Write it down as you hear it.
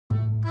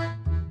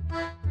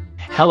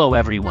Hello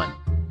everyone.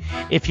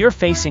 If you're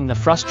facing the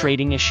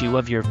frustrating issue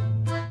of your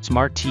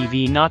smart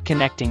TV not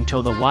connecting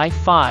to the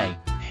Wi-Fi,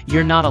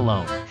 you're not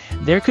alone.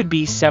 There could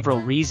be several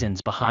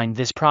reasons behind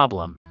this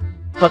problem.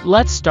 But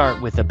let's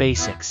start with the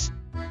basics.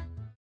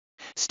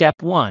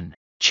 Step 1.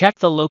 Check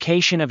the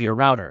location of your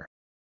router.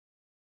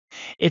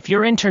 If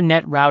your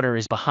internet router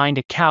is behind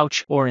a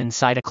couch or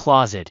inside a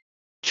closet,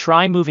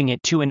 try moving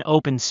it to an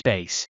open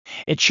space.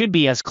 It should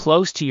be as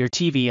close to your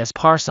TV as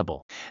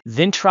possible.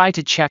 Then try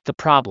to check the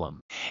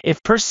problem.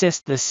 If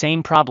persists the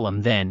same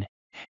problem, then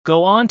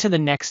go on to the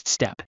next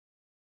step.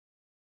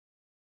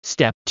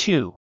 Step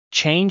 2.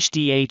 Change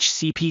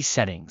DHCP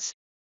settings.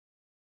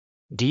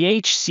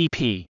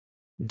 DHCP,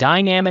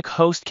 Dynamic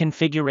Host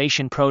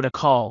Configuration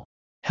Protocol,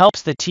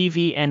 helps the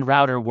TV and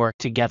router work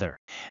together.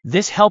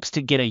 This helps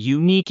to get a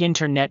unique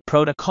Internet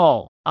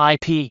Protocol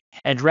 (IP)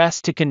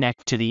 address to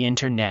connect to the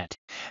Internet.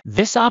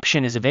 This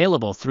option is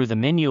available through the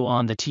menu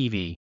on the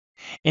TV.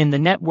 In the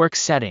network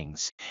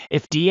settings,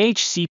 if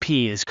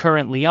DHCP is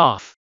currently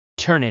off,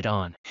 turn it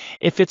on.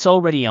 If it's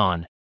already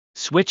on,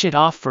 switch it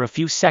off for a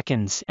few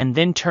seconds and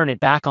then turn it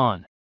back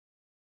on.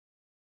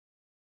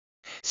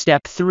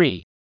 Step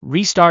 3.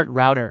 Restart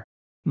router,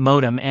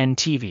 modem and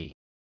TV.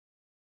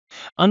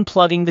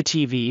 Unplugging the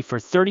TV for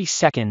 30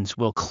 seconds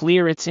will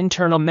clear its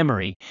internal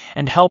memory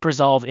and help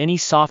resolve any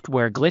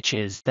software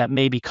glitches that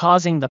may be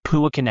causing the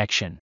poor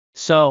connection.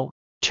 So,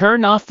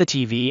 turn off the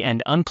TV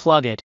and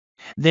unplug it,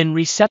 then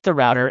reset the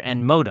router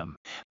and modem.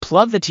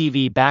 Plug the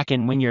TV back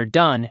in when you're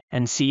done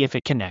and see if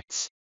it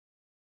connects.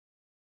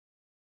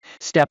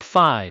 Step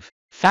 5.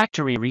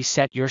 Factory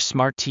reset your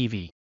smart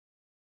TV.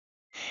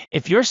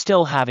 If you're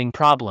still having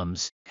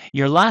problems,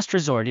 your last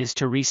resort is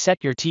to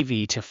reset your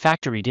TV to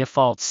factory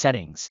default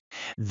settings.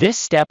 This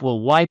step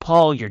will wipe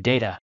all your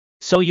data,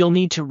 so you'll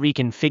need to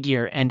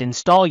reconfigure and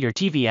install your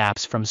TV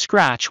apps from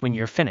scratch when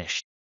you're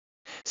finished.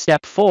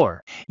 Step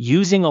 4.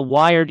 Using a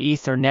wired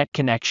Ethernet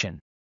connection.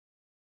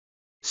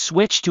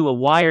 Switch to a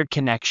wired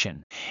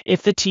connection.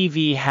 If the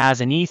TV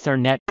has an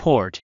Ethernet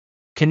port,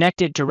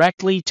 connect it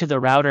directly to the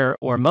router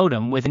or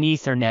modem with an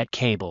Ethernet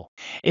cable.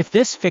 If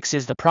this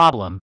fixes the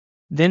problem,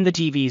 then the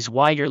TV's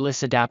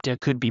wireless adapter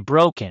could be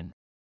broken.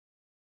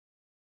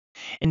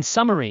 In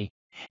summary,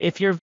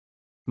 if your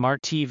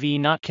smart TV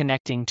not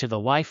connecting to the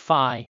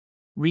Wi-Fi,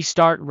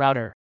 restart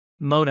router,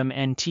 modem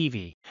and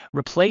TV.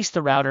 Replace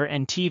the router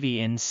and TV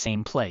in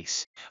same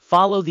place.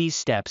 Follow these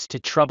steps to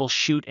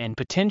troubleshoot and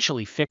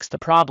potentially fix the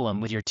problem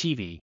with your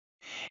TV.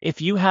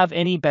 If you have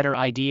any better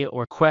idea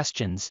or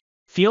questions,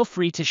 feel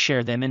free to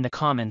share them in the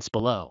comments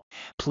below.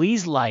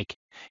 Please like,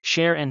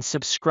 share and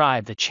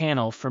subscribe the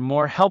channel for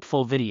more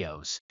helpful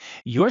videos.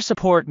 Your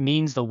support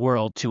means the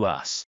world to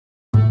us.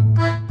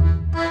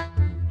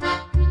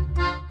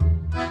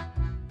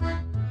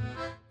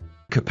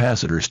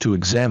 Capacitors to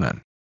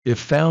examine. If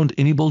found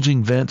any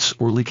bulging vents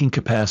or leaking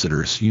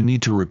capacitors, you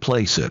need to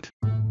replace it.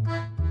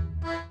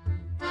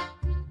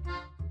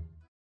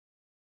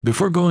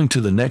 Before going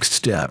to the next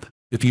step,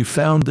 if you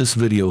found this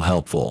video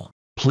helpful,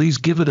 please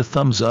give it a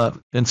thumbs up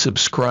and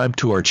subscribe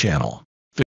to our channel.